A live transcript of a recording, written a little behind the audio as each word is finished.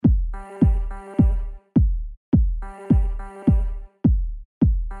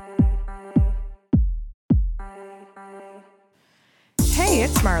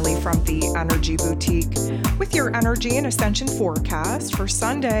It's Marley from the Energy Boutique with your energy and ascension forecast for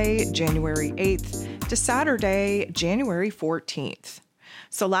Sunday, January 8th to Saturday, January 14th.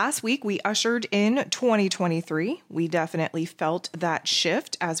 So last week we ushered in 2023. We definitely felt that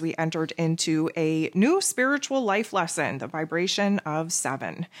shift as we entered into a new spiritual life lesson, the vibration of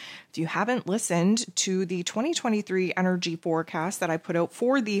 7. If you haven't listened to the 2023 energy forecast that I put out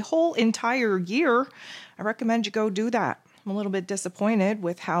for the whole entire year, I recommend you go do that. I'm a little bit disappointed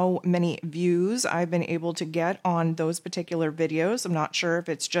with how many views I've been able to get on those particular videos. I'm not sure if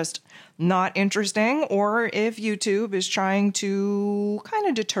it's just not interesting or if YouTube is trying to kind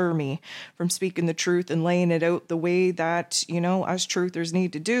of deter me from speaking the truth and laying it out the way that, us truthers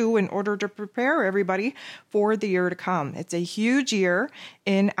need to do in order to prepare everybody for the year to come. It's a huge year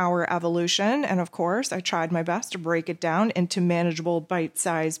in our evolution. And of course, I tried my best to break it down into manageable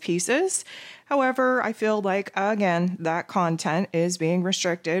bite-sized pieces. However, I feel like, again, that content is being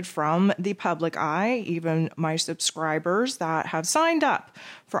restricted from the public eye. Even my subscribers that have signed up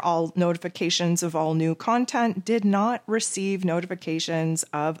for all notifications of all new content did not receive notifications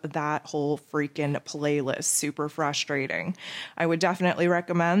of that whole freaking playlist. Super frustrating. I would definitely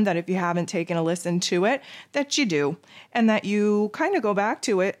recommend that if you haven't taken a listen to it, that you do, and that you kind of go back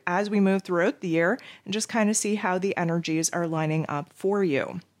to it as we move throughout the year and just kind of see how the energies are lining up for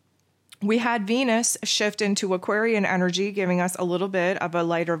you. We had Venus shift into Aquarian energy, giving us a little bit of a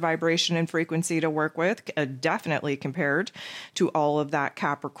lighter vibration and frequency to work with, definitely compared to all of that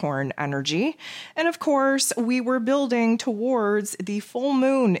Capricorn energy. And of course, we were building towards the full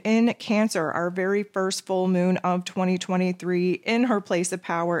moon in Cancer, our very first full moon of 2023 in her place of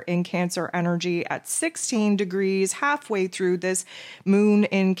power in Cancer energy at 16 degrees, halfway through this moon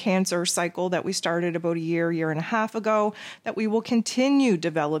in Cancer cycle that we started about a year and a half ago, that we will continue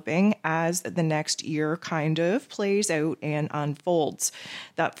developing as the next year kind of plays out and unfolds.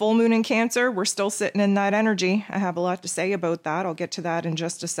 That full moon in Cancer, we're still sitting in that energy. I have a lot to say about that. I'll get to that in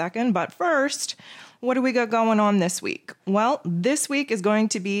just a second. But first, what do we got going on this week? Well, this week is going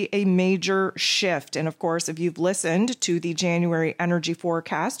to be a major shift. And of course, if you've listened to the January energy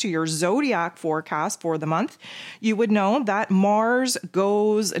forecast, to your zodiac forecast for the month, you would know that Mars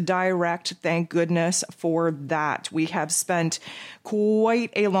goes direct. Thank goodness for that. We have spent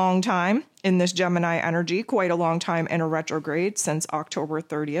quite a long time in this Gemini energy, quite a long time in a retrograde since October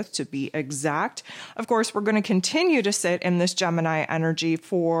 30th to be exact. Of course, we're going to continue to sit in this Gemini energy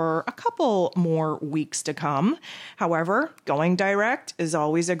for a couple more weeks to come. However, going direct is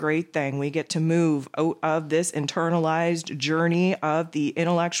always a great thing. We get to move out of this internalized journey of the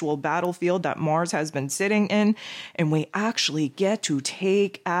intellectual battlefield that Mars has been sitting in, and we actually get to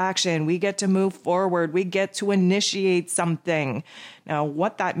take action. We get to move forward. We get to initiate something. Now,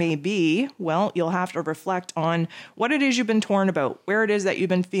 what that may be, well, you'll have to reflect on what it is you've been torn about, where it is that you've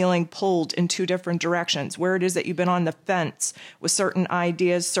been feeling pulled in two different directions, where it is that you've been on the fence with certain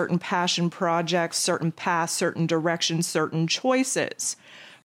ideas, certain passion projects, certain paths, certain directions, certain choices.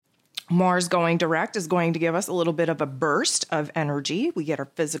 Mars going direct is going to give us a little bit of a burst of energy. We get our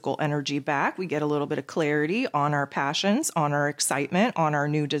physical energy back. We get a little bit of clarity on our passions, on our excitement, on our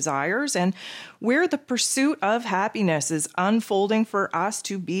new desires, and where the pursuit of happiness is unfolding for us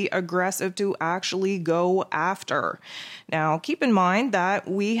to be aggressive to actually go after. Now, keep in mind that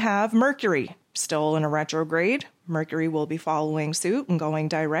we have Mercury still in a retrograde. Mercury will be following suit and going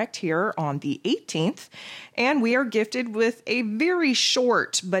direct here on the 18th. And we are gifted with a very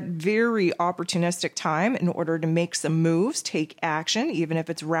short but very opportunistic time in order to make some moves, take action, even if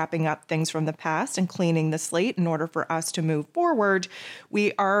it's wrapping up things from the past and cleaning the slate in order for us to move forward.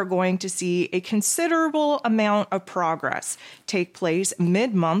 We are going to see a considerable amount of progress take place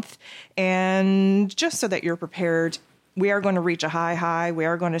mid-month. And just so that you're prepared, we are going to reach a high. We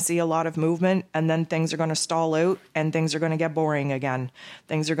are going to see a lot of movement, and then things are going to stall out and things are going to get boring again.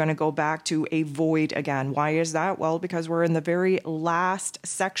 Things are going to go back to a void again. Why is that? Well, because we're in the very last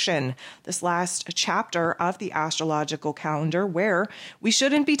section, this last chapter of the astrological calendar where we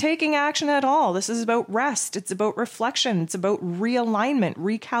shouldn't be taking action at all. This is about rest. It's about reflection. It's about realignment,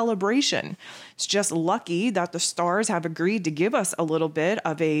 recalibration. It's just lucky that the stars have agreed to give us a little bit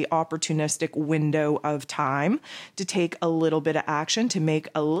of a opportunistic window of time to take a little bit of action, to make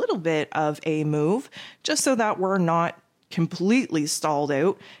a little bit of a move, just so that we're not completely stalled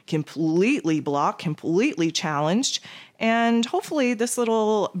out, completely blocked, completely challenged. And hopefully this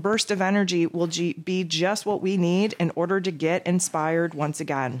little burst of energy will be just what we need in order to get inspired once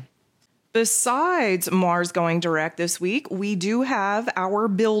again. Besides Mars going direct this week, we do have our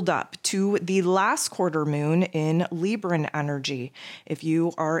build-up to the last quarter moon in Libran energy. If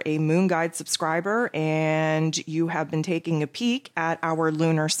you are a Moon Guide subscriber and you have been taking a peek at our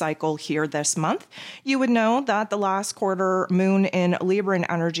lunar cycle here this month, you would know that the last quarter moon in Libran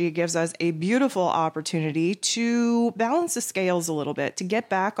energy gives us a beautiful opportunity to balance the scales a little bit, to get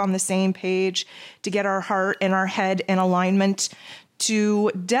back on the same page, to get our heart and our head in alignment, to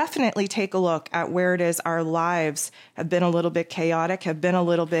definitely take a look at where it is our lives have been a little bit chaotic, have been a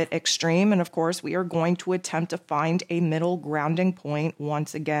little bit extreme. And of course, we are going to attempt to find a middle grounding point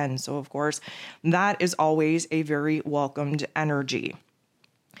once again. So of course, that is always a very welcomed energy.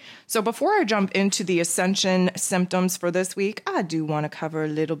 So before I jump into the Ascension symptoms for this week, I do want to cover a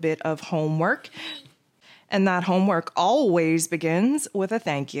little bit of homework. And that homework always begins with a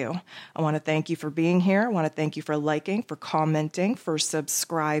thank you. I want to thank you for being here. I want to thank you for liking, for commenting, for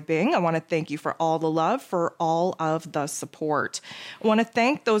subscribing. I want to thank you for all the love, for all of the support. I want to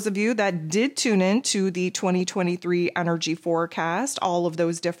thank those of you that did tune in to the 2023 energy forecast, all of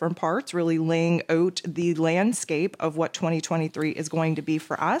those different parts, really laying out the landscape of what 2023 is going to be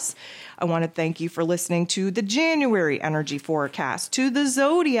for us. I want to thank you for listening to the January energy forecast, to the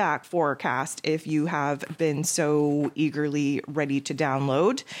zodiac forecast, if you have been so eagerly ready to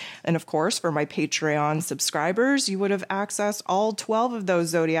download. And of course, for my Patreon subscribers, you would have accessed all 12 of those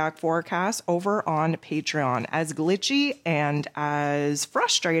zodiac forecasts over on Patreon, as glitchy and as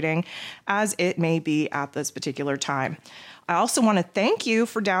frustrating as it may be at this particular time. I also want to thank you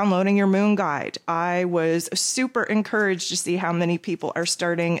for downloading your Moon Guide. I was super encouraged to see how many people are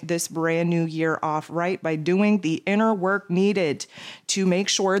starting this brand new year off right by doing the inner work needed to make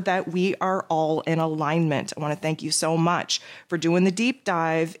sure that we are all in alignment. I want to thank you so much for doing the deep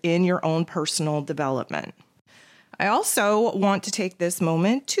dive in your own personal development. I also want to take this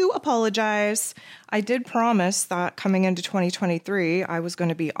moment to apologize. I did promise that coming into 2023, I was going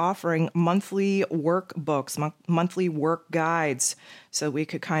to be offering monthly workbooks, monthly work guides, so we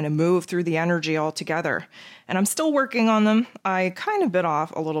could kind of move through the energy all together. And I'm still working on them. I kind of bit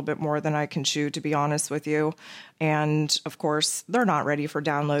off a little bit more than I can chew, to be honest with you. And of course, they're not ready for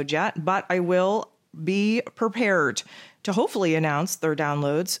download yet, but I will be prepared to hopefully announce their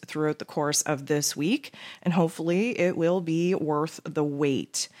downloads throughout the course of this week, and hopefully it will be worth the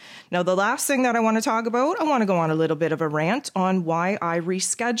wait. Now, the last thing that I want to talk about, I want to go on a little bit of a rant on why I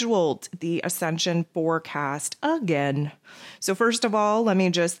rescheduled the Ascension forecast again. So first of all, let me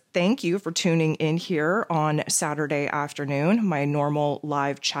just thank you for tuning in here on Saturday afternoon. My normal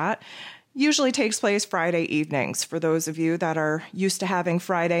live chat usually takes place Friday evenings. For those of you that are used to having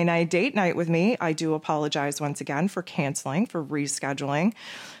Friday night date night with me, I do apologize once again for canceling, for rescheduling.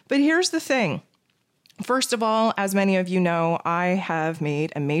 But here's the thing. First of all, as many of you know, I have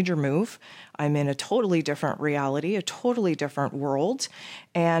made a major move. I'm in a totally different reality, a totally different world.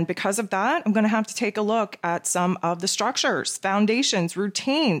 And because of that, I'm going to have to take a look at some of the structures, foundations,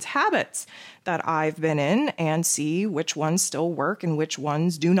 routines, habits that I've been in and see which ones still work and which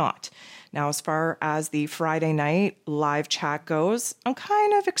ones do not. Now, as far as the Friday night live chat goes, I'm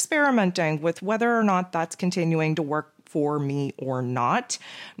kind of experimenting with whether or not that's continuing to work for me or not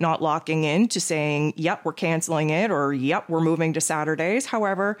locking in to saying, yep, we're canceling it, or yep, we're moving to Saturdays.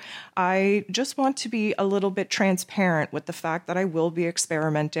 However, I just want to be a little bit transparent with the fact that I will be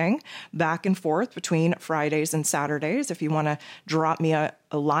experimenting back and forth between Fridays and Saturdays. If you want to drop me a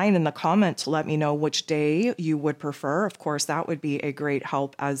line in the comments to let me know which day you would prefer, of course, that would be a great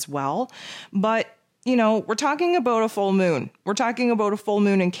help as well. But you know, we're talking about a full moon. We're talking about a full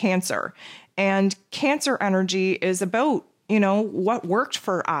moon in Cancer. And Cancer energy is about, you know, what worked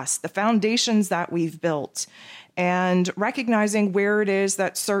for us, the foundations that we've built, and recognizing where it is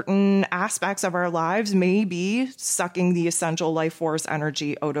that certain aspects of our lives may be sucking the essential life force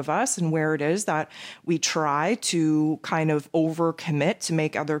energy out of us, and where it is that we try to kind of overcommit to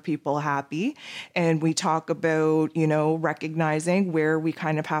make other people happy. And we talk about, you know, recognizing where we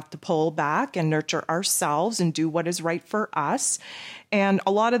kind of have to pull back and nurture ourselves and do what is right for us. And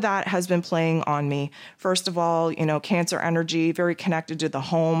a lot of that has been playing on me. First of all, you know, Cancer energy, very connected to the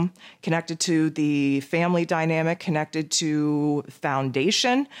home, connected to the family dynamic, connected to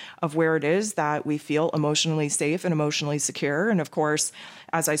foundation of where it is that we feel emotionally safe and emotionally secure. And of course,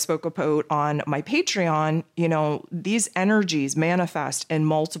 as I spoke about on my Patreon, you know, these energies manifest in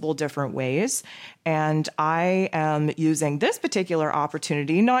multiple different ways. And I am using this particular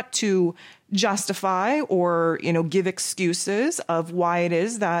opportunity not to justify or, you know, give excuses of why it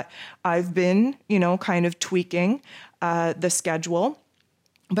is that I've been, you know, kind of tweaking the schedule.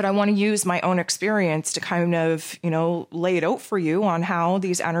 But I want to use my own experience to kind of, lay it out for you on how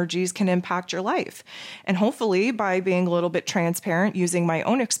these energies can impact your life. And hopefully by being a little bit transparent, using my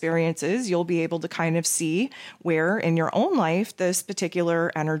own experiences, you'll be able to kind of see where in your own life this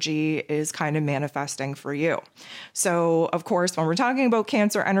particular energy is kind of manifesting for you. So of course, when we're talking about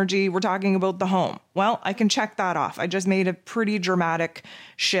Cancer energy, we're talking about the home. Well, I can check that off. I just made a pretty dramatic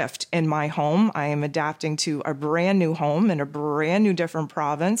shift in my home. I am adapting to a brand new home in a brand new different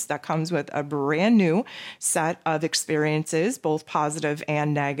province that comes with a brand new set of experiences, both positive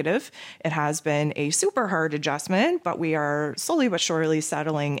and negative. It has been a super hard adjustment, but we are slowly but surely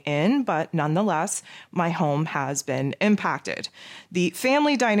settling in. But nonetheless, my home has been impacted. The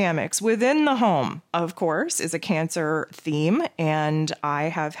family dynamics within the home, of course, is a Cancer theme, and I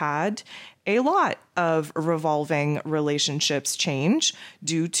have had a lot of revolving relationships change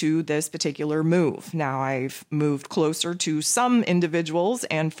due to this particular move. Now, I've moved closer to some individuals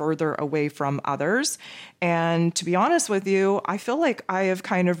and further away from others. And to be honest with you, I feel like I have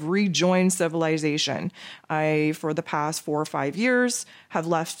kind of rejoined civilization. I, for the past 4 or 5 years, have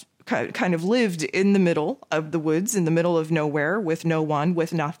kind of lived in the middle of the woods, in the middle of nowhere, with no one,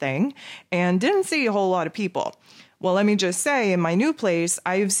 with nothing, and didn't see a whole lot of people. Well, let me just say, in my new place,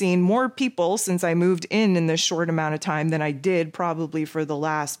 I've seen more people since I moved in this short amount of time than I did probably for the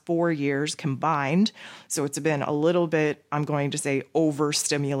last 4 years combined. So it's been a little bit, I'm going to say,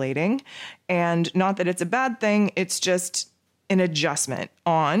 overstimulating. And not that it's a bad thing, it's just an adjustment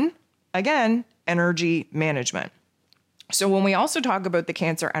on, again, energy management. So when we also talk about the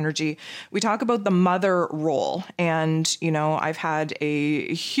Cancer energy, we talk about the mother role. And, I've had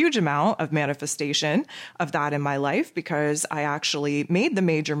a huge amount of manifestation of that in my life because I actually made the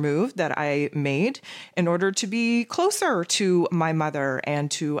major move that I made in order to be closer to my mother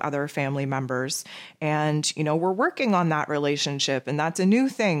and to other family members. And, we're working on that relationship, and that's a new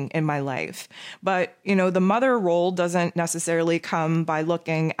thing in my life. But, the mother role doesn't necessarily come by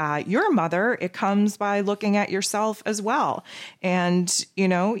looking at your mother. It comes by looking at yourself as well. And,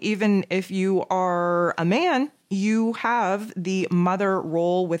 even if you are a man, you have the mother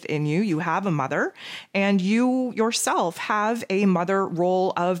role within you. You have a mother, and you yourself have a mother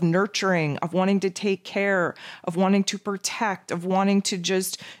role of nurturing, of wanting to take care, of wanting to protect, of wanting to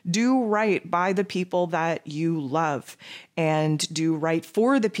just do right by the people that you love and do right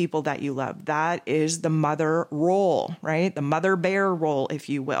for the people that you love. That is the mother role, right? The mother bear role, if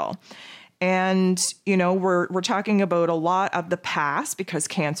you will. And, we're talking about a lot of the past because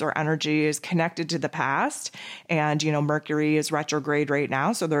Cancer energy is connected to the past. And, Mercury is retrograde right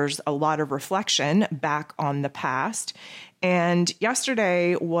now. So there's a lot of reflection back on the past. And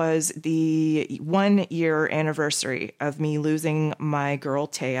yesterday was the 1 year anniversary of me losing my girl,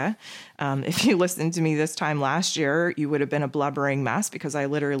 Taya. If you listened to me this time last year, you would have been a blubbering mess because I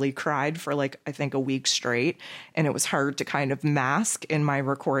literally cried for I think a week straight. And it was hard to kind of mask in my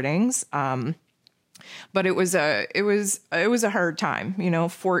recordings. But it was a hard time,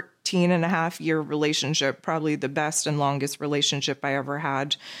 14 and a half year relationship, probably the best and longest relationship I ever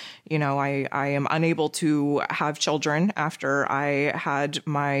had. I am unable to have children after I had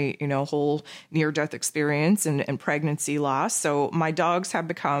my, whole near-death experience and pregnancy loss. So my dogs have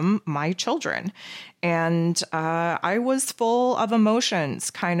become my children. And I was full of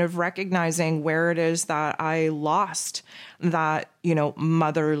emotions, kind of recognizing where it is that I lost that,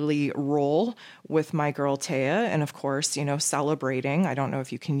 motherly role with my girl Taya. And of course, celebrating. I don't know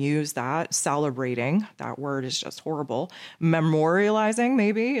if you can use that. Celebrating. That word is just horrible. Memorializing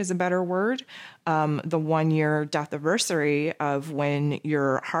maybe is a better word. The 1 year death anniversary of when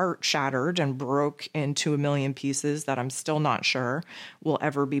your heart shattered and broke into a million pieces that I'm still not sure will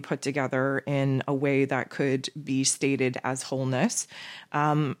ever be put together in a way that could be stated as wholeness.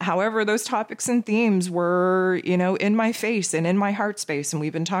 However, those topics and themes were, in my face and in my heart space. And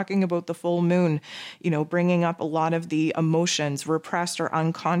we've been talking about the full moon, bringing up a lot of the emotions, repressed or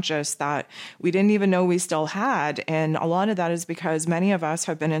unconscious, that we didn't even know we still had. And a lot of that is because many of us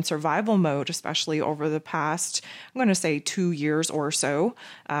have been in survival mode, especially over the past, I'm going to say 2 years or so,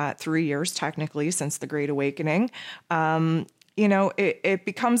 3 years technically since the Great Awakening. It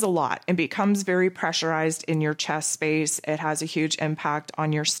becomes a lot. It becomes very pressurized in your chest space. It has a huge impact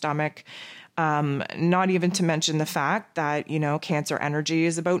on your stomach. Not even to mention the fact that, Cancer energy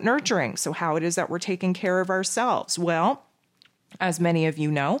is about nurturing. So how it is that we're taking care of ourselves? Well, As many of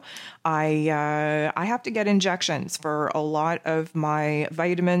you know, I have to get injections for a lot of my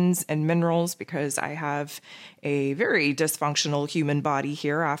vitamins and minerals because I have a very dysfunctional human body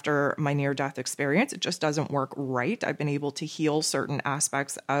here after my near-death experience. It just doesn't work right. I've been able to heal certain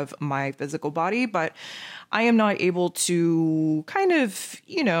aspects of my physical body, but I am not able to kind of,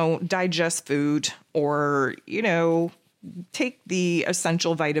 digest food or, take the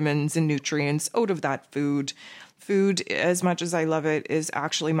essential vitamins and nutrients out of that food. Food, as much as I love it, is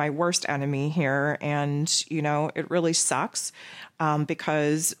actually my worst enemy here. And, it really sucks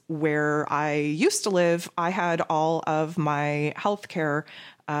because where I used to live, I had all of my healthcare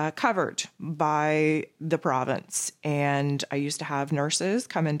covered by the province. And I used to have nurses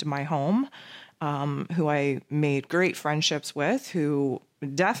come into my home who I made great friendships with, who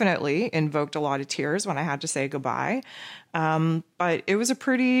definitely invoked a lot of tears when I had to say goodbye. But it was a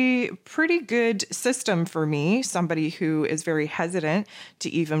pretty good system for me, somebody who is very hesitant to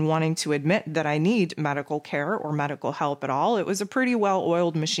even wanting to admit that I need medical care or medical help at all. It was a pretty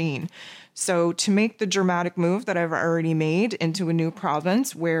well-oiled machine. So to make the dramatic move that I've already made into a new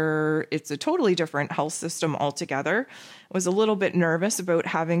province where it's a totally different health system altogether, I was a little bit nervous about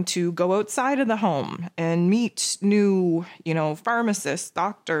having to go outside of the home and meet new, pharmacists,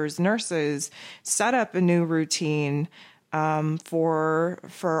 doctors, nurses, set up a new routine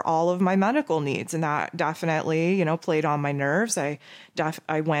for all of my medical needs. And that definitely, played on my nerves. I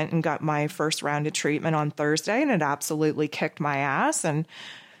went and got my first round of treatment on Thursday, and it absolutely kicked my ass and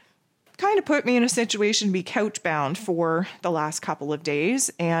kind of put me in a situation to be couch bound for the last couple of days.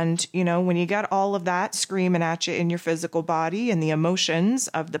 And, when you get all of that screaming at you in your physical body and the emotions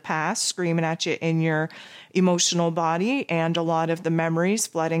of the past screaming at you in your emotional body, and a lot of the memories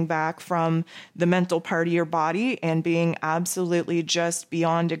flooding back from the mental part of your body and being absolutely just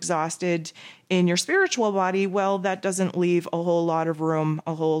beyond exhausted in your spiritual body, well, that doesn't leave a whole lot of room,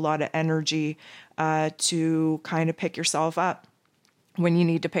 a whole lot of energy to kind of pick yourself up when you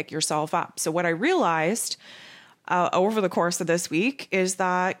need to pick yourself up. So what I realized over the course of this week is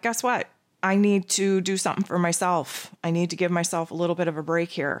that, guess what? I need to do something for myself. I need to give myself a little bit of a break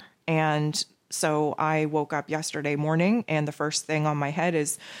here. And so I woke up yesterday morning, and the first thing on my head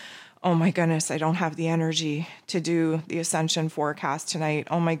is, oh my goodness, I don't have the energy to do the Ascension forecast tonight.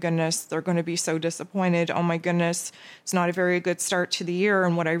 Oh my goodness, they're going to be so disappointed. Oh my goodness, it's not a very good start to the year.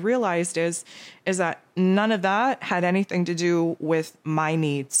 And what I realized is that none of that had anything to do with my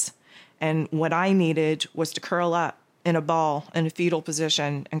needs. And what I needed was to curl up in a ball in a fetal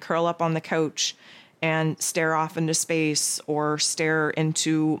position and curl up on the couch and stare off into space or stare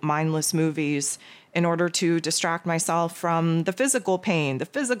into mindless movies in order to distract myself from the physical pain, the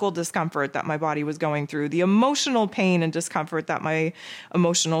physical discomfort that my body was going through, the emotional pain and discomfort that my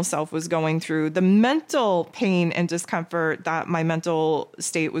emotional self was going through, the mental pain and discomfort that my mental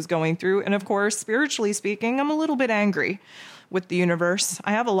state was going through. And of course, spiritually speaking, I'm a little bit angry with the universe.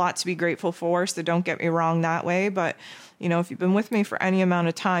 I have a lot to be grateful for, so don't get me wrong that way. But, if you've been with me for any amount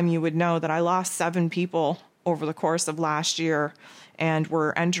of time, you would know that I lost 7 people over the course of last year. And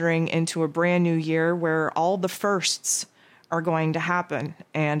we're entering into a brand new year where all the firsts are going to happen.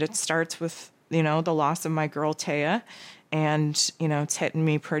 And it starts with, the loss of my girl, Taya. And, it's hitting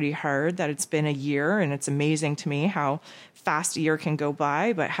me pretty hard that it's been a year. And it's amazing to me how fast a year can go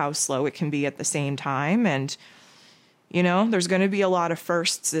by, but how slow it can be at the same time. And, there's going to be a lot of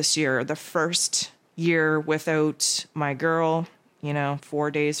firsts this year. The first year without my girl,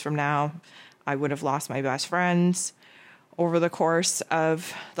 4 days from now, I would have lost my best friends over the course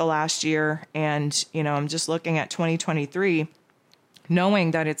of the last year. And, I'm just looking at 2023,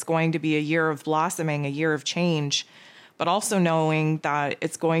 knowing that it's going to be a year of blossoming, a year of change, but also knowing that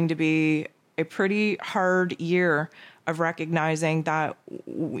it's going to be a pretty hard year of recognizing that,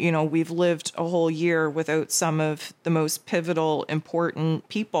 we've lived a whole year without some of the most pivotal, important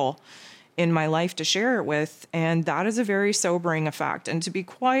people in my life to share it with. And that is a very sobering effect. And to be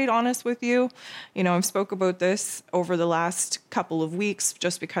quite honest with you, I've spoke about this over the last couple of weeks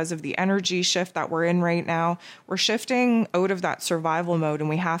just because of the energy shift that we're in right now. We're shifting out of that survival mode, and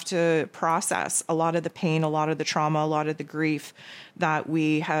we have to process a lot of the pain, a lot of the trauma, a lot of the grief that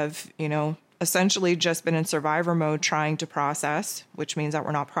we have, essentially just been in survivor mode trying to process, which means that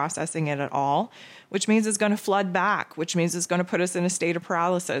we're not processing it at all, which means it's going to flood back, which means it's going to put us in a state of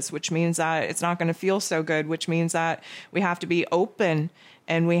paralysis, which means that it's not going to feel so good, which means that we have to be open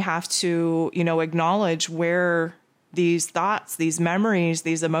and we have to, acknowledge where these thoughts, these memories,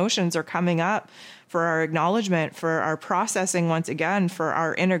 these emotions are coming up for our acknowledgement, for our processing once again, for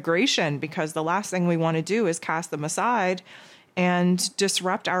our integration, because the last thing we want to do is cast them aside and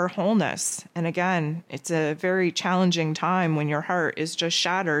disrupt our wholeness. And again, it's a very challenging time when your heart is just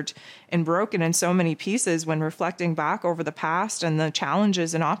shattered and broken in so many pieces when reflecting back over the past and the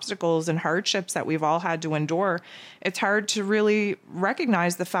challenges and obstacles and hardships that we've all had to endure. It's hard to really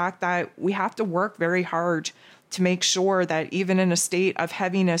recognize the fact that we have to work very hard to make sure that even in a state of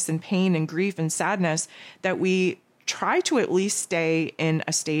heaviness and pain and grief and sadness, that we try to at least stay in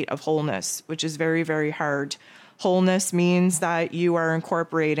a state of wholeness, which is very, very hard. Wholeness means that you are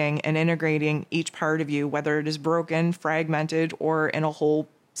incorporating and integrating each part of you, whether it is broken, fragmented, or in a whole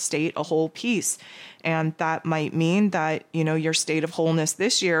state, a whole piece. And that might mean that, your state of wholeness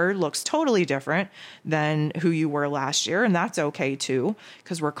this year looks totally different than who you were last year. And that's okay too,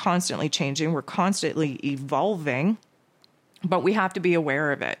 because we're constantly changing, we're constantly evolving, but we have to be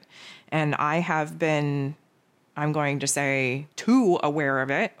aware of it. And I have been, I'm going to say, too aware of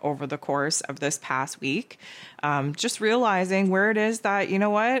it over the course of this past week. Just realizing where it is that,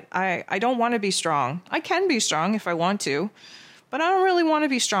 I don't want to be strong. I can be strong if I want to, but I don't really want to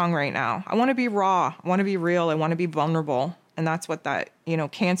be strong right now. I want to be raw. I want to be real. I want to be vulnerable. And that's what that,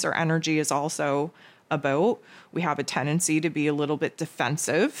 Cancer energy is also about. We have a tendency to be a little bit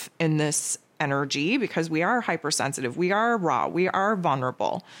defensive in this energy because we are hypersensitive. We are raw. We are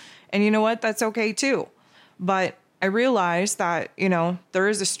vulnerable. And you know what? That's okay too. But I realized that, there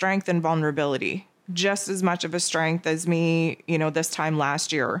is a strength in vulnerability, just as much of a strength as me, this time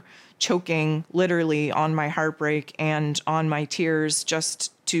last year, choking literally on my heartbreak and on my tears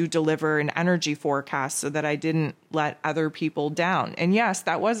just to deliver an energy forecast so that I didn't let other people down. And yes,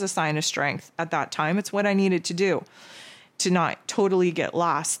 that was a sign of strength at that time. It's what I needed to do to not totally get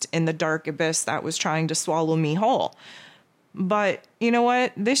lost in the dark abyss that was trying to swallow me whole. But you know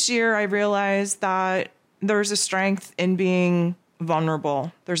what? This year I realized that there's a strength in being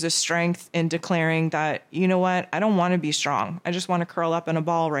vulnerable. There's a strength in declaring that, you know what, I don't want to be strong. I just want to curl up in a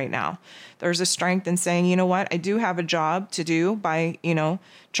ball right now. There's a strength in saying, you know what, I do have a job to do by,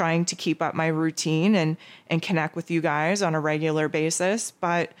 trying to keep up my routine and connect with you guys on a regular basis.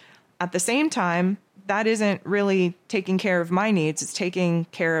 But at the same time, that isn't really taking care of my needs. It's taking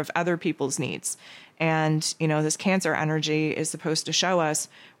care of other people's needs. And, this Cancer energy is supposed to show us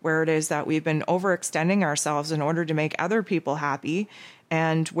where it is that we've been overextending ourselves in order to make other people happy,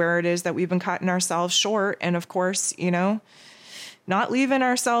 and where it is that we've been cutting ourselves short. And of course, not leaving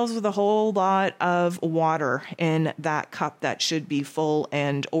ourselves with a whole lot of water in that cup that should be full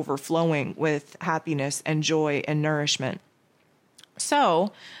and overflowing with happiness and joy and nourishment.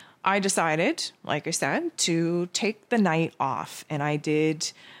 So I decided, like I said, to take the night off, and I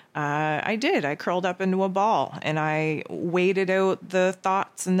did. I curled up into a ball and I waited out the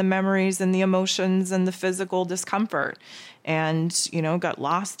thoughts and the memories and the emotions and the physical discomfort and, got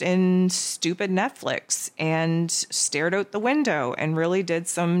lost in stupid Netflix and stared out the window and really did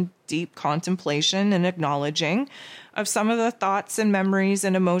some deep contemplation and acknowledging of some of the thoughts and memories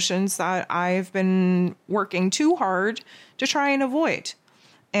and emotions that I've been working too hard to try and avoid.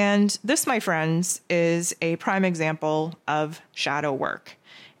 And this, my friends, is a prime example of shadow work.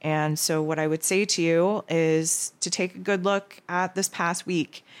 And so what I would say to you is to take a good look at this past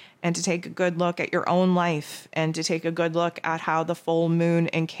week and to take a good look at your own life and to take a good look at how the full moon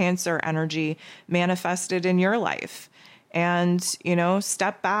in Cancer energy manifested in your life. And,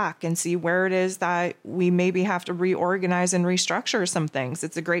 step back and see where it is that we maybe have to reorganize and restructure some things.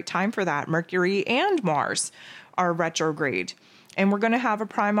 It's a great time for that. Mercury and Mars are retrograde. And we're going to have a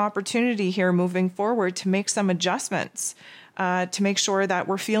prime opportunity here moving forward to make some adjustments to make sure that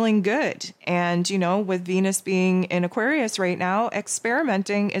we're feeling good. And, with Venus being in Aquarius right now,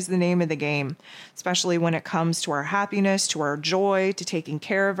 experimenting is the name of the game, especially when it comes to our happiness, to our joy, to taking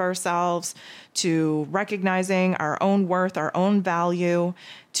care of ourselves, to recognizing our own worth, our own value,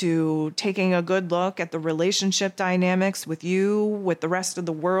 to taking a good look at the relationship dynamics with you, with the rest of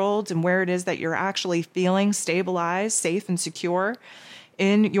the world, and where it is that you're actually feeling stabilized, safe, and secure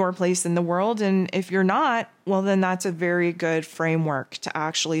in your place in the world. And if you're not, well, then that's a very good framework to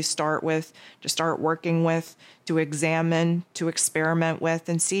actually start with, to start working with, to examine, to experiment with,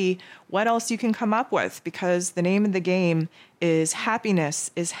 and see what else you can come up with. Because the name of the game is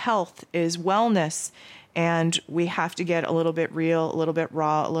happiness, is health, is wellness. And we have to get a little bit real, a little bit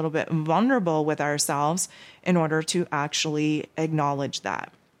raw, a little bit vulnerable with ourselves in order to actually acknowledge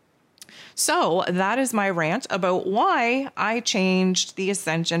that. So that is my rant about why I changed the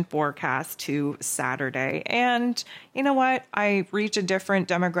Ascension forecast to Saturday. And you know what? I reach a different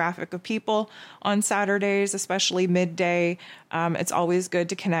demographic of people on Saturdays, especially midday. It's always good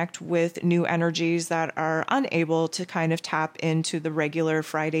to connect with new energies that are unable to kind of tap into the regular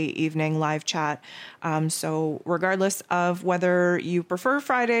Friday evening live chat. So regardless of whether you prefer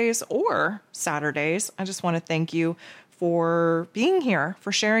Fridays or Saturdays, I just want to thank you for being here,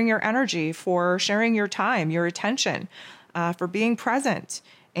 for sharing your energy, for sharing your time, your attention, for being present,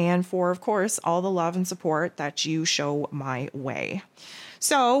 and for, of course, all the love and support that you show my way.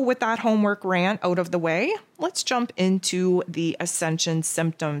 So with that homework rant out of the way, let's jump into the Ascension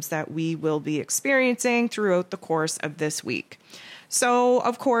symptoms that we will be experiencing throughout the course of this week. So,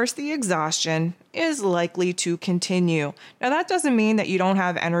 of course, the exhaustion is likely to continue. Now, that doesn't mean that you don't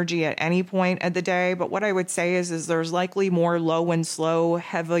have energy at any point of the day, but what I would say is there's likely more low and slow,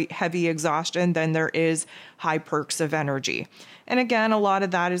 heavy exhaustion than there is high perks of energy. And again, a lot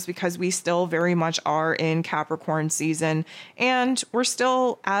of that is because we still very much are in Capricorn season, and we're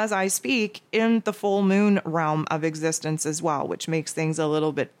still, as I speak, in the full moon realm of existence as well, which makes things a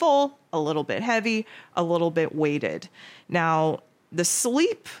little bit full, a little bit heavy, a little bit weighted. Now, the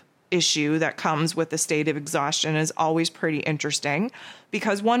sleep issue that comes with the state of exhaustion is always pretty interesting,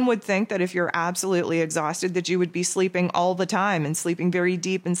 because one would think that if you're absolutely exhausted, that you would be sleeping all the time and sleeping very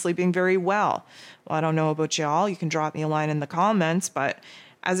deep and sleeping very well. Well, I don't know about y'all. You can drop me a line in the comments, but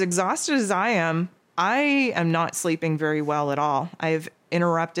as exhausted as I am not sleeping very well at all. I've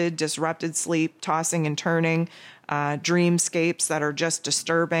disrupted sleep, tossing and turning, dreamscapes that are just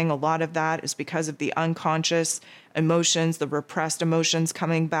disturbing. A lot of that is because of the unconscious emotions, the repressed emotions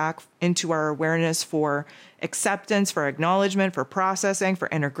coming back into our awareness for acceptance, for acknowledgement, for processing, for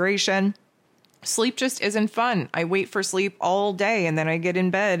integration. Sleep just isn't fun. I wait for sleep all day, and then I get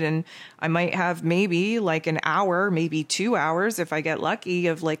in bed and I might have maybe like an hour, maybe 2 hours if I get lucky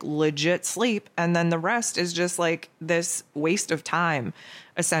of like legit sleep. And then the rest is just like this waste of time,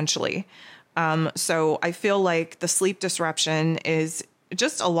 essentially. So I feel like the sleep disruption is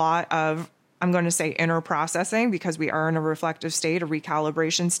just a lot of, I'm going to say, inner processing, because we are in a reflective state, a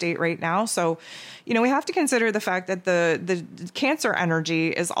recalibration state right now. So, we have to consider the fact that the Cancer energy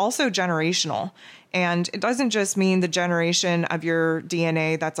is also generational. And it doesn't just mean the generation of your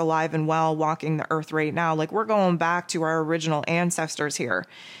DNA that's alive and well walking the earth right now. Like, we're going back to our original ancestors here.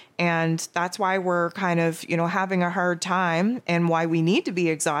 And that's why we're kind of, having a hard time, and why we need to be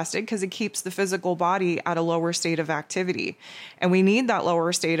exhausted, because it keeps the physical body at a lower state of activity. And we need that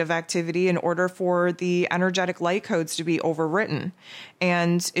lower state of activity in order for the energetic light codes to be overwritten.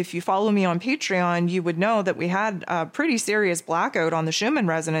 And if you follow me on Patreon, you would know that we had a pretty serious blackout on the Schumann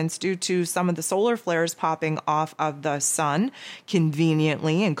resonance due to some of the solar flares popping off of the sun,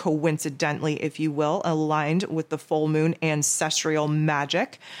 conveniently and coincidentally, if you will, aligned with the full moon ancestral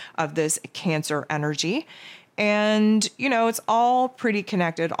magic of this Cancer energy. And, it's all pretty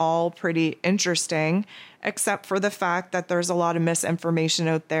connected, all pretty interesting, except for the fact that there's a lot of misinformation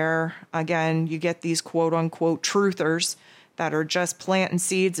out there. Again, you get these quote unquote truthers that are just planting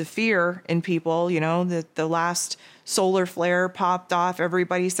seeds of fear in people. The last solar flare popped off.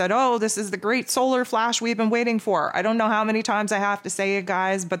 Everybody said, oh, this is the great solar flash we've been waiting for. I don't know how many times I have to say it,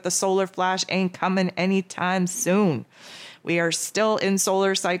 guys, but the solar flash ain't coming anytime soon. We are still in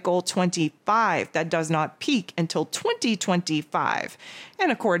solar cycle 25. That does not peak until 2025.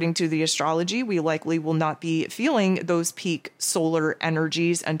 And according to the astrology, we likely will not be feeling those peak solar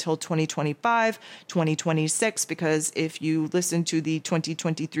energies until 2025, 2026, because if you listen to the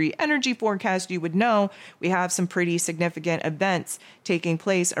 2023 energy forecast, you would know we have some pretty significant events taking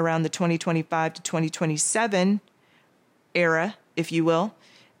place around the 2025 to 2027 era, if you will.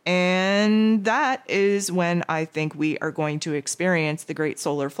 And that is when I think we are going to experience the great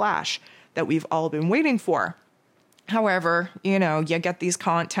solar flash that we've all been waiting for. However, you get these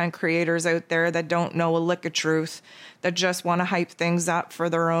content creators out there that don't know a lick of truth, that just want to hype things up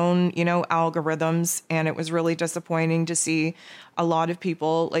for their own, algorithms. And it was really disappointing to see a lot of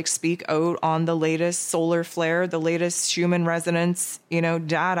people speak out on the latest solar flare, the latest Schumann resonance,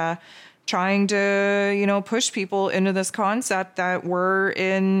 data, trying to, push people into this concept that we're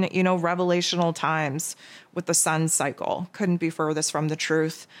in, revelational times with the sun cycle. Couldn't be furthest from the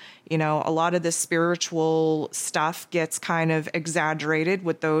truth. A lot of this spiritual stuff gets kind of exaggerated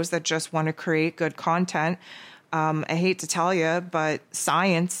with those that just want to create good content. I hate to tell you, but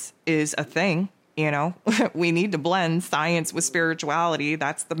science is a thing. We need to blend science with spirituality.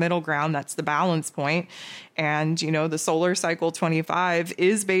 That's the middle ground. That's the balance point. And, the solar cycle 25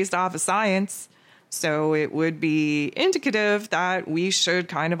 is based off of science. So it would be indicative that we should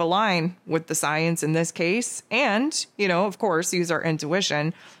kind of align with the science in this case. And, of course, use our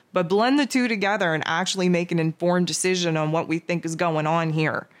intuition, but blend the two together and actually make an informed decision on what we think is going on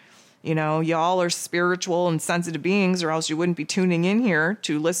here. Y'all are spiritual and sensitive beings, or else you wouldn't be tuning in here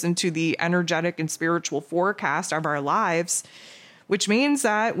to listen to the energetic and spiritual forecast of our lives, which means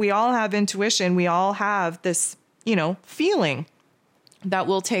that we all have intuition. We all have this, feeling that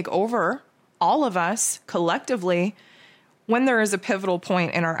will take over all of us collectively when there is a pivotal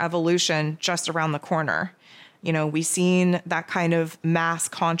point in our evolution just around the corner. We've seen that kind of mass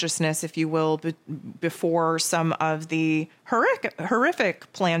consciousness, if you will, before some of the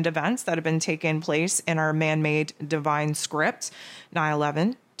horrific planned events that have been taking place in our man-made divine script,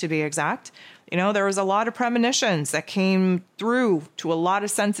 9/11 to be exact. There was a lot of premonitions that came through to a lot of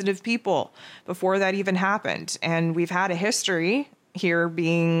sensitive people before that even happened. And we've had a history here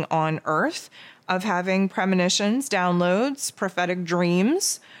being on Earth of having premonitions, downloads, prophetic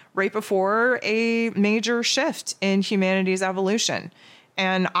dreams right before a major shift in humanity's evolution.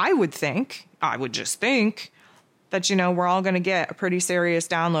 And I would just think that, we're all going to get a pretty serious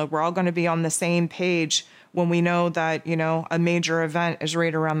download. We're all going to be on the same page when we know that, a major event is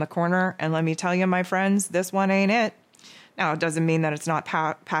right around the corner. And let me tell you, my friends, this one ain't it. Now, it doesn't mean that it's not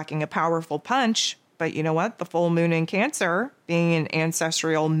packing a powerful punch. But you know what? The full moon in Cancer, being an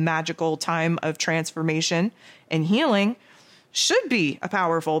ancestral, magical time of transformation and healing, should be a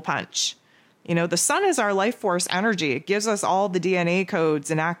powerful punch. The sun is our life force energy. It gives us all the DNA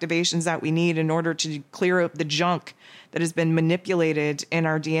codes and activations that we need in order to clear up the junk that has been manipulated in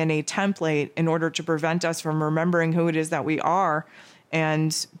our DNA template in order to prevent us from remembering who it is that we are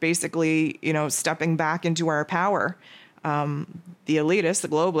and basically, stepping back into our power. The elitists, the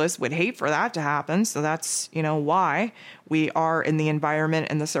globalists would hate for that to happen. So that's, why we are in the environment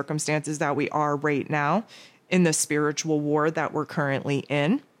and the circumstances that we are right now in the spiritual war that we're currently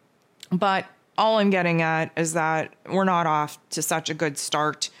in. But all I'm getting at is that we're not off to such a good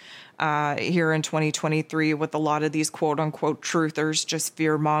start here in 2023 with a lot of these quote unquote truthers just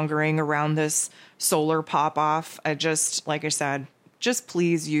fear mongering around this solar pop off. Like I said, just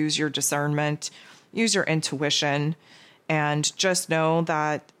please use your discernment, use your intuition. And just know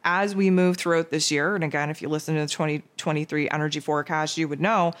that as we move throughout this year, and again, if you listen to the 2023 energy forecast, you would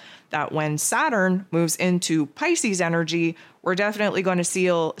know that when Saturn moves into Pisces energy, we're definitely going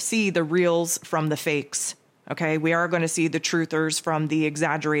to see the reals from the fakes. Okay, we are going to see the truthers from the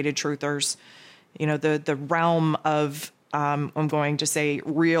exaggerated truthers. The realm of, I'm going to say,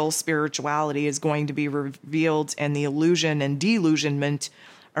 real spirituality is going to be revealed, and the illusion and delusionment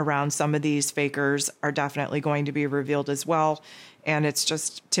around some of these fakers are definitely going to be revealed as well. And it's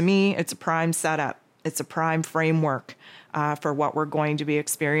just, to me, it's a prime setup. It's a prime framework for what we're going to be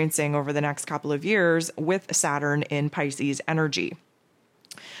experiencing over the next couple of years with Saturn in Pisces energy.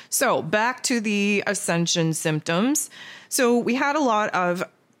 So back to the Ascension symptoms. So we had a lot of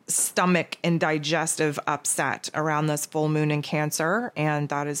stomach and digestive upset around this full moon in Cancer. And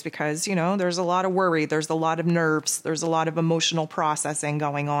that is because, there's a lot of worry. There's a lot of nerves. There's a lot of emotional processing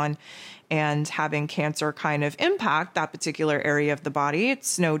going on. And having Cancer kind of impact that particular area of the body,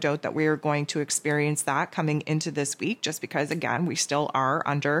 it's no doubt that we are going to experience that coming into this week, just because, again, we still are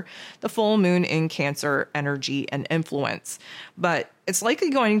under the full moon in Cancer energy and influence. But it's likely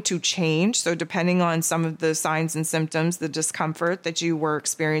going to change. So depending on some of the signs and symptoms, the discomfort that you were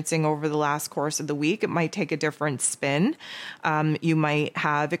experiencing over the last course of the week, it might take a different spin. You might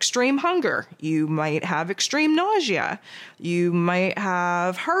have extreme hunger. You might have extreme nausea. You might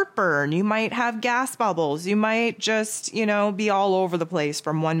have heartburn. You might have gas bubbles. You might just, be all over the place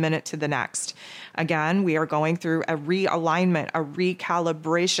from one minute to the next. Again, we are going through a realignment, a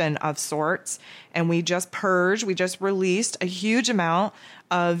recalibration of sorts, and we just released a huge amount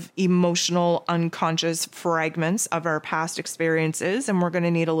of emotional, unconscious fragments of our past experiences, and we're going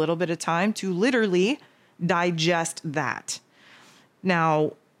to need a little bit of time to literally digest that.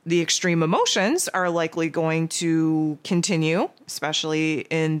 Now, the extreme emotions are likely going to continue, especially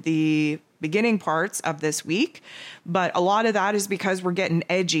in the beginning parts of this week. But a lot of that is because we're getting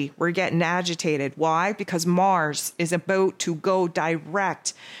edgy. We're getting agitated. Why? Because Mars is about to go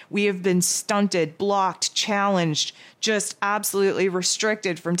direct. We have been stunted, blocked, challenged, just absolutely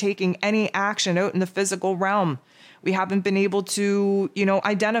restricted from taking any action out in the physical realm. We haven't been able to,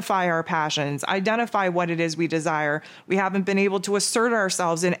 identify our passions, identify what it is we desire. We haven't been able to assert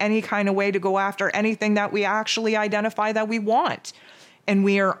ourselves in any kind of way to go after anything that we actually identify that we want. And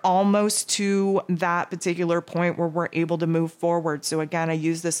we are almost to that particular point where we're able to move forward. So again, I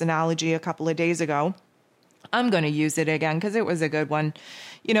used this analogy a couple of days ago I'm going to use it again because it was a good one.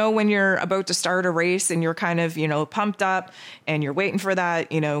 You know, when you're about to start a race and you're kind of, pumped up and you're waiting for that,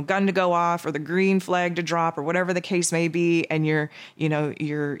 gun to go off or the green flag to drop or whatever the case may be. And you're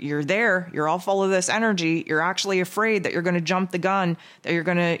there, you're all full of this energy. You're actually afraid that you're going to jump the gun, that you're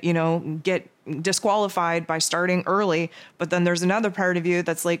going to, get disqualified by starting early. But then there's another part of you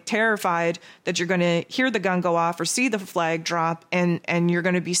that's like terrified that you're going to hear the gun go off or see the flag drop and you're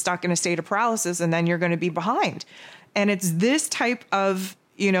going to be stuck in a state of paralysis and then you're going to be behind. And it's this type of,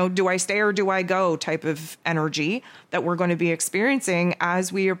 do I stay or do I go type of energy that we're going to be experiencing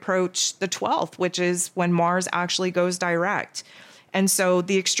as we approach the 12th, which is when Mars actually goes direct. And so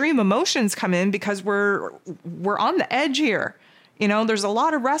the extreme emotions come in because we're on the edge here. There's a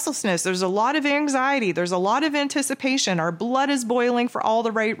lot of restlessness. There's a lot of anxiety. There's a lot of anticipation. Our blood is boiling for all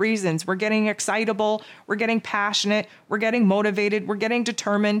the right reasons. We're getting excitable. We're getting passionate. We're getting motivated. We're getting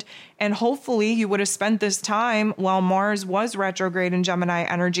determined. And hopefully you would have spent this time while Mars was retrograde in Gemini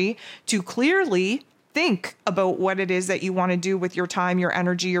energy to clearly think about what it is that you want to do with your time, your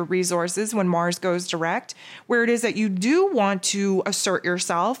energy, your resources when Mars goes direct, where it is that you do want to assert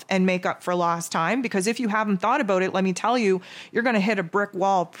yourself and make up for lost time. Because if you haven't thought about it, let me tell you, you're going to hit a brick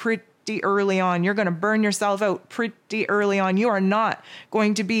wall pretty early on. You're going to burn yourself out pretty early on. You are not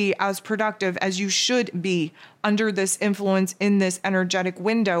going to be as productive as you should be under this influence in this energetic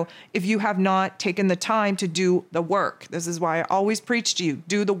window if you have not taken the time to do the work. This is why I always preach to you,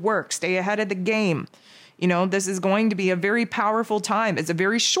 do the work, stay ahead of the game. This is going to be a very powerful time. It's a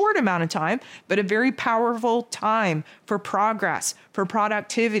very short amount of time, but a very powerful time for progress, for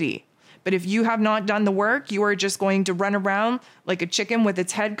productivity. But if you have not done the work, you are just going to run around like a chicken with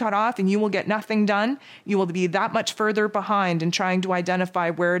its head cut off and you will get nothing done. You will be that much further behind in trying to identify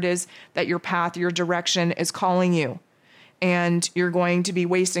where it is that your path, your direction is calling you. And you're going to be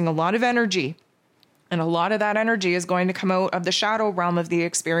wasting a lot of energy. And a lot of that energy is going to come out of the shadow realm of the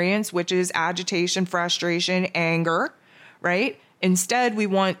experience, which is agitation, frustration, anger, right? Instead, we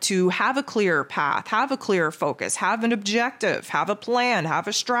want to have a clear path, have a clear focus, have an objective, have a plan, have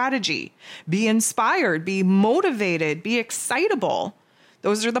a strategy, be inspired, be motivated, be excitable.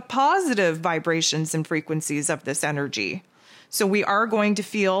 Those are the positive vibrations and frequencies of this energy. So we are going to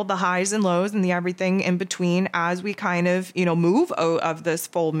feel the highs and lows and the everything in between as we kind of, move out of this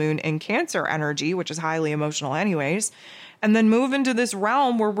full moon in Cancer energy, which is highly emotional anyways, and then move into this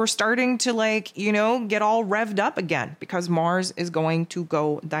realm where we're starting to get all revved up again because Mars is going to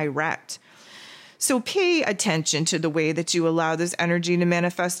go direct. So pay attention to the way that you allow this energy to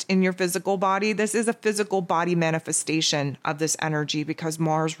manifest in your physical body. This is a physical body manifestation of this energy because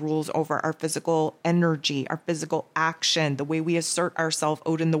Mars rules over our physical energy, our physical action, the way we assert ourselves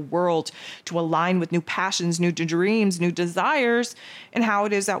out in the world to align with new passions, new dreams, new desires, and how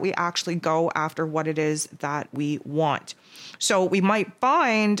it is that we actually go after what it is that we want. So we might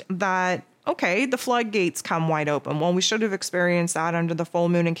find that okay, the floodgates come wide open. Well, we should have experienced that under the full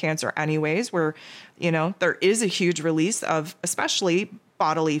moon in Cancer anyways, where, there is a huge release of especially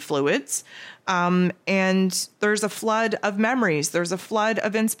bodily fluids. And there's a flood of memories. There's a flood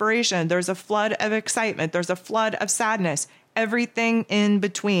of inspiration. There's a flood of excitement. There's a flood of sadness. Everything in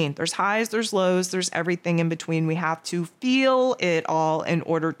between. There's highs, there's lows, there's everything in between. We have to feel it all in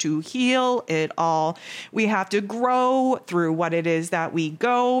order to heal it all. We have to grow through what it is that we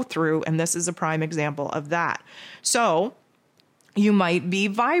go through. And this is a prime example of that. So you might be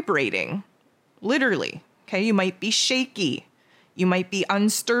vibrating, literally. Okay. You might be shaky. You might be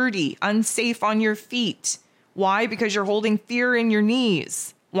unsturdy, unsafe on your feet. Why? Because you're holding fear in your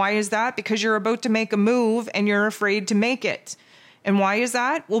knees. Why is that? Because you're about to make a move and you're afraid to make it. And why is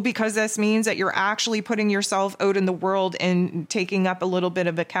that? Well, because this means that you're actually putting yourself out in the world and taking up a little bit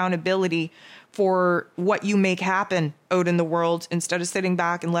of accountability for what you make happen out in the world instead of sitting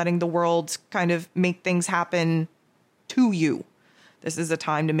back and letting the world kind of make things happen to you. This is a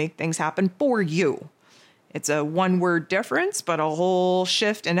time to make things happen for you. It's a one-word difference, but a whole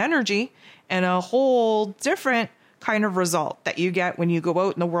shift in energy and a whole different kind of result that you get when you go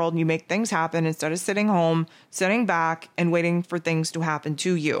out in the world and you make things happen instead of sitting home, sitting back and waiting for things to happen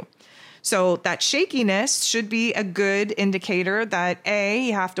to you. So that shakiness should be a good indicator that A,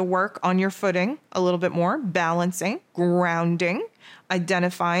 you have to work on your footing a little bit more, balancing, grounding,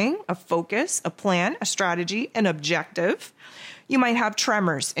 identifying a focus, a plan, a strategy, an objective. You might have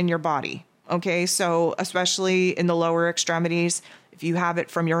tremors in your body. Okay, so especially in the lower extremities, if you have it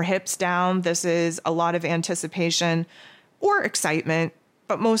from your hips down, this is a lot of anticipation or excitement,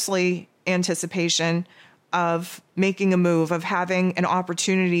 but mostly anticipation of making a move, of having an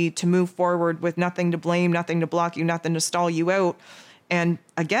opportunity to move forward with nothing to blame, nothing to block you, nothing to stall you out. And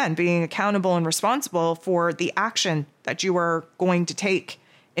again, being accountable and responsible for the action that you are going to take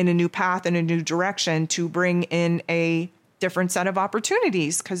in a new path, in a new direction to bring in a different set of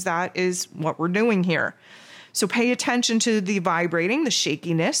opportunities, because that is what we're doing here. So pay attention to the vibrating, the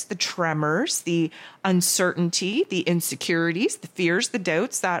shakiness, the tremors, the uncertainty, the insecurities, the fears, the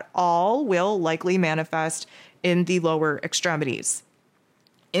doubts that all will likely manifest in the lower extremities.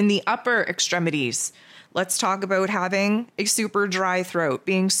 In the upper extremities, let's talk about having a super dry throat,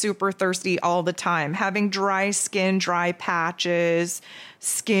 being super thirsty all the time, having dry skin, dry patches,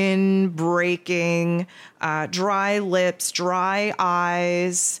 skin breaking, dry lips, dry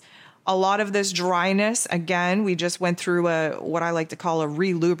eyes. A lot of this dryness, again, we just went through what I like to call a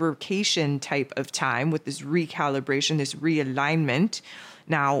relubrication type of time with this recalibration, this realignment.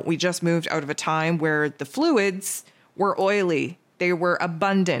 Now, we just moved out of a time where the fluids were oily. They were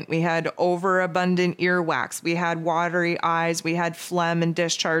abundant. We had overabundant earwax. We had watery eyes. We had phlegm and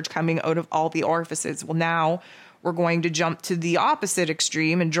discharge coming out of all the orifices. Well, now we're going to jump to the opposite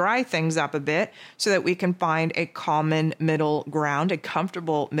extreme and dry things up a bit so that we can find a common middle ground, a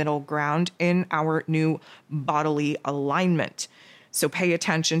comfortable middle ground in our new bodily alignment. So pay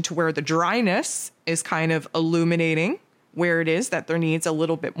attention to where the dryness is kind of illuminating, where it is that there needs a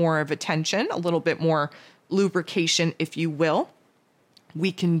little bit more of attention, a little bit more lubrication, if you will.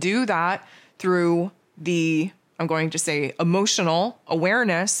 We can do that through the, I'm going to say, emotional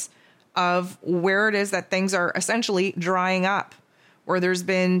awareness of where it is that things are essentially drying up, where there's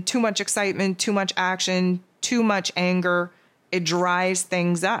been too much excitement, too much action, too much anger. It dries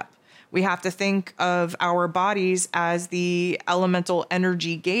things up. We have to think of our bodies as the elemental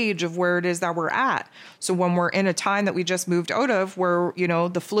energy gauge of where it is that we're at. So when we're in a time that we just moved out of where,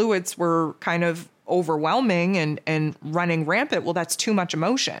 the fluids were kind of overwhelming and running rampant, well, that's too much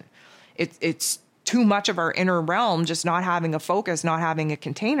emotion. It's too much of our inner realm just not having a focus, not having a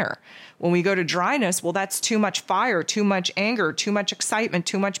container. When we go to dryness, well, that's too much fire, too much anger, too much excitement,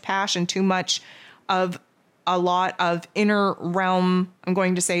 too much passion, too much of a lot of inner realm, I'm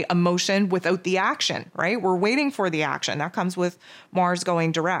going to say, emotion without the action, right? We're waiting for the action. That comes with Mars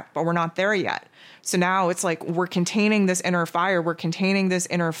going direct, but we're not there yet. So now it's like we're containing this inner fire, we're containing this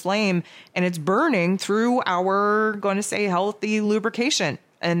inner flame, and it's burning through our, going to say, healthy lubrication.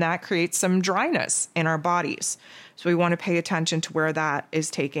 And that creates some dryness in our bodies. So we want to pay attention to where that is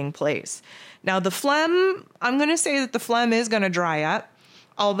taking place. Now, the phlegm, I'm going to say that the phlegm is going to dry up,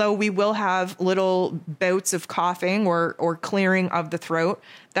 although we will have little bouts of coughing or clearing of the throat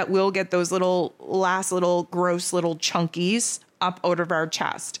that will get those last little gross little chunkies up out of our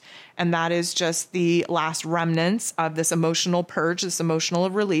chest. And that is just the last remnants of this emotional purge, this emotional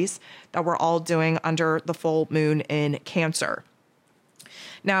release that we're all doing under the full moon in Cancer.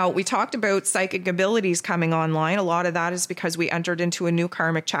 Now, we talked about psychic abilities coming online. A lot of that is because we entered into a new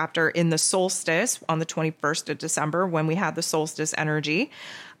karmic chapter in the solstice on the 21st of December when we had the solstice energy.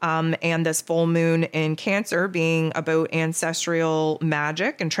 And this full moon in Cancer being about ancestral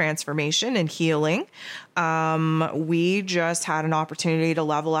magic and transformation and healing. We just had an opportunity to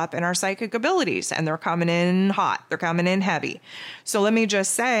level up in our psychic abilities, and they're coming in hot. They're coming in heavy. So let me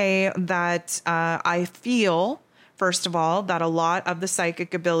just say that I feel, first of all, that a lot of the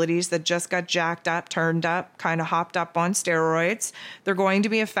psychic abilities that just got jacked up, turned up, kind of hopped up on steroids, they're going to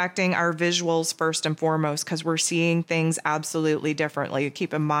be affecting our visuals first and foremost because we're seeing things absolutely differently.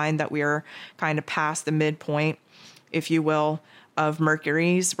 Keep in mind that we are kind of past the midpoint, if you will, of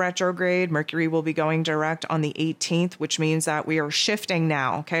Mercury's retrograde. Mercury will be going direct on the 18th, which means that we are shifting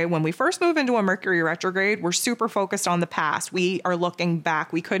now, okay? When we first move into a Mercury retrograde, we're super focused on the past. We are looking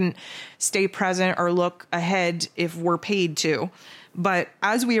back. We couldn't stay present or look ahead if we're paid to. But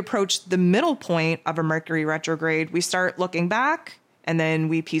as we approach the middle point of a Mercury retrograde, we start looking back, and then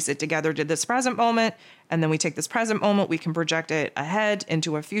we piece it together to this present moment. And then we take this present moment, we can project it ahead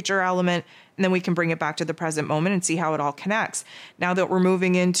into a future element, and then we can bring it back to the present moment and see how it all connects. Now that we're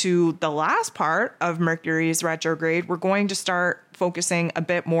moving into the last part of Mercury's retrograde, we're going to start focusing a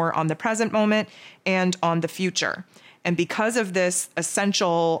bit more on the present moment and on the future. And because of this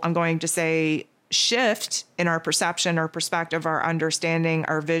essential, I'm going to say, shift in our perception, our perspective, our understanding,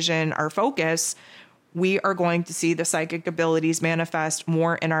 our vision, our focus, we are going to see the psychic abilities manifest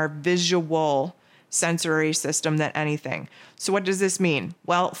more in our visual sensory system than anything. So what does this mean?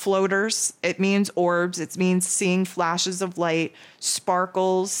 Well, floaters, it means orbs. It means seeing flashes of light,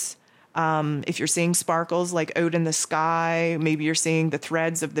 sparkles. If you're seeing sparkles like out in the sky, maybe you're seeing the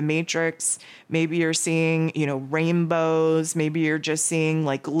threads of the matrix. Maybe you're seeing, rainbows. Maybe you're just seeing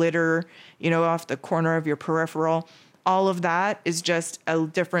like glitter, off the corner of your peripheral. all of that is just a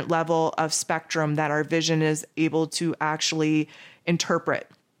different level of spectrum that our vision is able to actually interpret.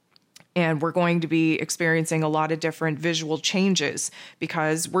 And we're going to be experiencing a lot of different visual changes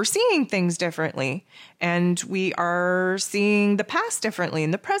because we're seeing things differently, and we are seeing the past differently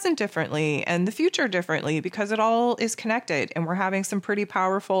and the present differently and the future differently because it all is connected. And we're having some pretty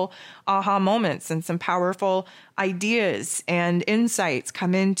powerful aha moments and some powerful ideas and insights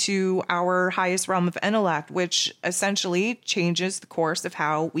come into our highest realm of intellect, which essentially changes the course of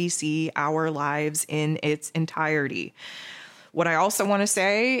how we see our lives in its entirety. What I also want to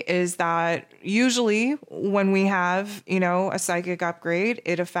say is that usually when we have, a psychic upgrade,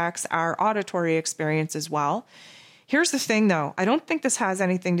 it affects our auditory experience as well. Here's the thing, though. I don't think this has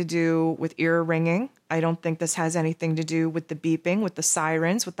anything to do with ear ringing. I don't think this has anything to do with the beeping, with the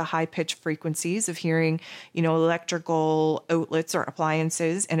sirens, with the high-pitched frequencies of hearing, electrical outlets or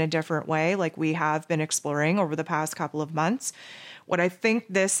appliances in a different way, like we have been exploring over the past couple of months. What I think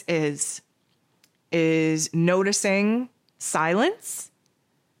this is noticing silence,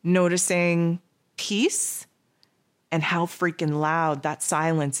 noticing peace, and how freaking loud that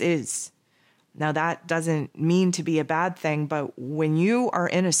silence is. Now, that doesn't mean to be a bad thing, but when you are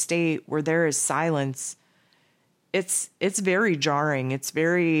in a state where there is silence, it's very jarring. It's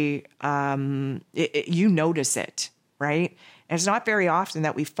very, you notice it, right? And it's not very often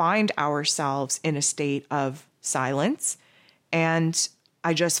that we find ourselves in a state of silence. And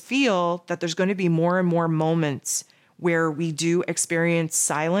I just feel that there's going to be more and more moments where we do experience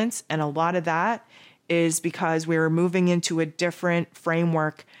silence. And a lot of that is because we're moving into a different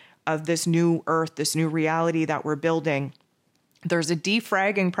framework of this new earth, this new reality that we're building. There's a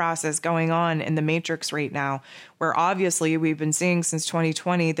defragging process going on in the matrix right now, where obviously we've been seeing since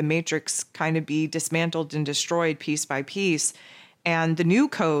 2020, the matrix kind of be dismantled and destroyed piece by piece. And the new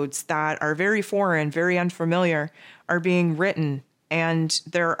codes that are very foreign, very unfamiliar, are being written. And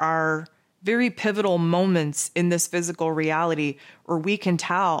there are very pivotal moments in this physical reality where we can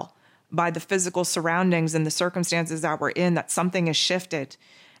tell by the physical surroundings and the circumstances that we're in that something has shifted.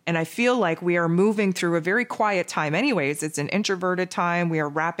 And I feel like we are moving through a very quiet time anyways. It's an introverted time. We are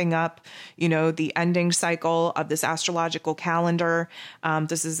wrapping up, the ending cycle of this astrological calendar.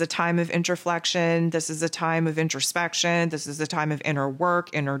 This is a time of introflexion. This is a time of introspection. This is a time of inner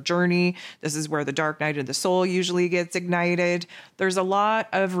work, inner journey. This is where the dark night of the soul usually gets ignited. There's a lot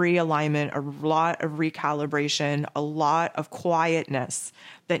of realignment, a lot of recalibration, a lot of quietness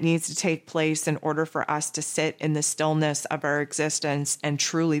that needs to take place in order for us to sit in the stillness of our existence and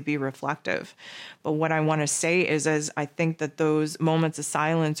truly be reflective. But what I want to say is I think that those moments of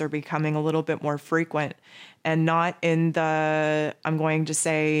silence are becoming a little bit more frequent, and not in the, I'm going to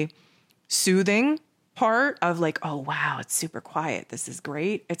say, soothing part of like, oh, wow, it's super quiet. This is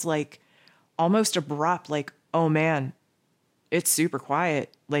great. It's like almost abrupt, like, oh man, it's super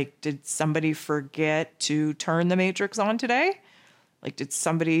quiet. Like, did somebody forget to turn the matrix on today? Like, did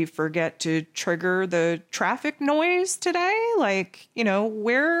somebody forget to trigger the traffic noise today? Like,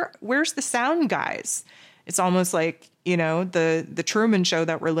 where's the sound guys? It's almost like, the Truman Show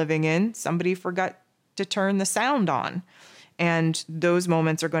that we're living in. Somebody forgot to turn the sound on. And those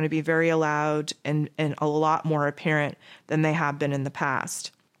moments are going to be very loud and a lot more apparent than they have been in the past.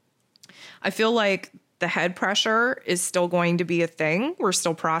 I feel like the head pressure is still going to be a thing. We're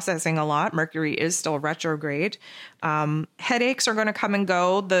still processing a lot. Mercury is still retrograde. Headaches are going to come and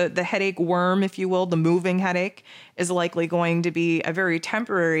go. The headache worm, if you will, the moving headache, is likely going to be a very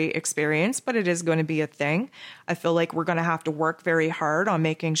temporary experience, but it is going to be a thing. I feel like we're going to have to work very hard on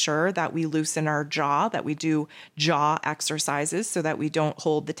making sure that we loosen our jaw, that we do jaw exercises so that we don't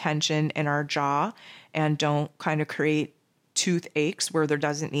hold the tension in our jaw and don't kind of create toothaches where there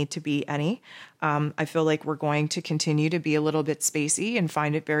doesn't need to be any. I feel like we're going to continue to be a little bit spacey and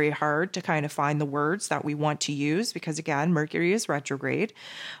find it very hard to kind of find the words that we want to use because, again, Mercury is retrograde.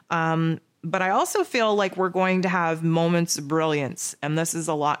 But I also feel like we're going to have moments of brilliance. And this is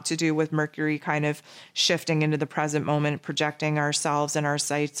a lot to do with Mercury kind of shifting into the present moment, projecting ourselves and our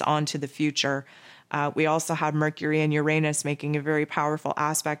sights onto the future. We also have Mercury and Uranus making a very powerful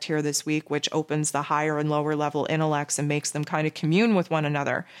aspect here this week, which opens the higher and lower level intellects and makes them kind of commune with one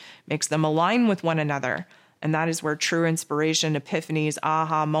another, makes them align with one another. And that is where true inspiration, epiphanies,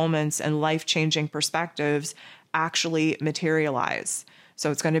 aha moments, and life-changing perspectives actually materialize.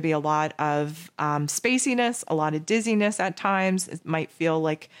 So it's going to be a lot of spaciness, a lot of dizziness at times. It might feel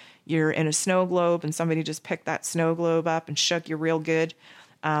like you're in a snow globe and somebody just picked that snow globe up and shook you real good.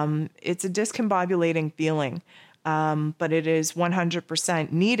 It's a discombobulating feeling, but it is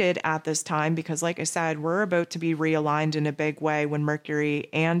 100% needed at this time because, like I said, we're about to be realigned in a big way when Mercury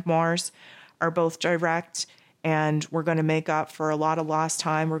and Mars are both direct and we're going to make up for a lot of lost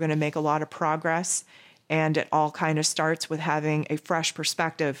time. We're going to make a lot of progress. And it all kind of starts with having a fresh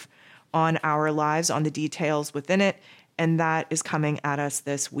perspective on our lives, on the details within it. And that is coming at us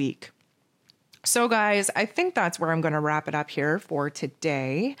this week. So guys, I think that's where I'm going to wrap it up here for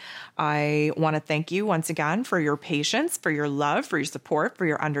today. I want to thank you once again for your patience, for your love, for your support, for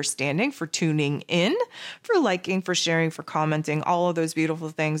your understanding, for tuning in, for liking, for sharing, for commenting, all of those beautiful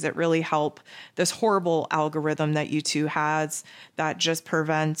things that really help this horrible algorithm that YouTube has that just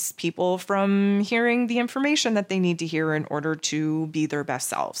prevents people from hearing the information that they need to hear in order to be their best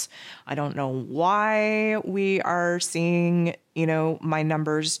selves. I don't know why we are seeing my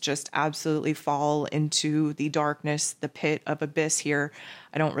numbers just absolutely fall into the darkness, the pit of abyss here.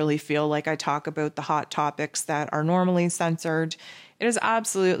 I don't really feel like I talk about the hot topics that are normally censored. It is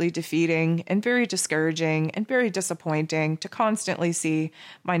absolutely defeating and very discouraging and very disappointing to constantly see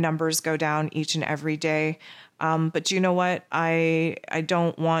my numbers go down each and every day. But you know what? I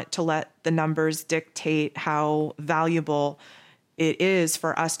don't want to let the numbers dictate how valuable it is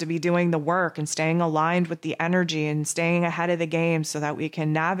for us to be doing the work and staying aligned with the energy and staying ahead of the game so that we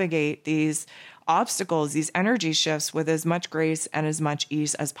can navigate these obstacles, these energy shifts with as much grace and as much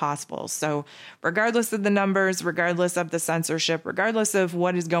ease as possible. So regardless of the numbers, regardless of the censorship, regardless of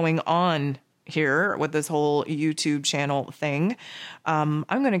what is going on here with this whole YouTube channel thing, I'm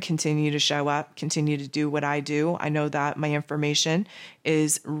going to continue to show up, continue to do what I do. I know that my information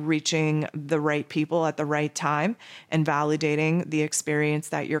is reaching the right people at the right time and validating the experience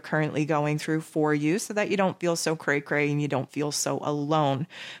that you're currently going through for you so that you don't feel so cray-cray and you don't feel so alone.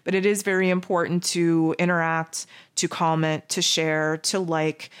 But it is very important to interact, to comment, to share, to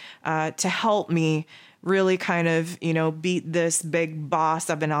like, to help me really kind of, beat this big boss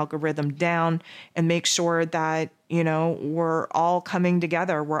of an algorithm down and make sure that, we're all coming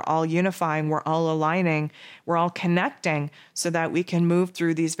together, we're all unifying, we're all aligning, we're all connecting so that we can move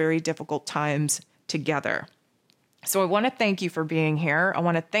through these very difficult times together. So I want to thank you for being here. I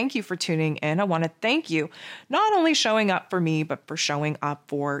want to thank you for tuning in. I want to thank you not only showing up for me, but for showing up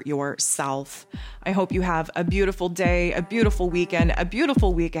for yourself. I hope you have a beautiful day, a beautiful weekend, a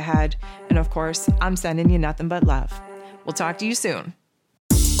beautiful week ahead. And of course, I'm sending you nothing but love. We'll talk to you soon.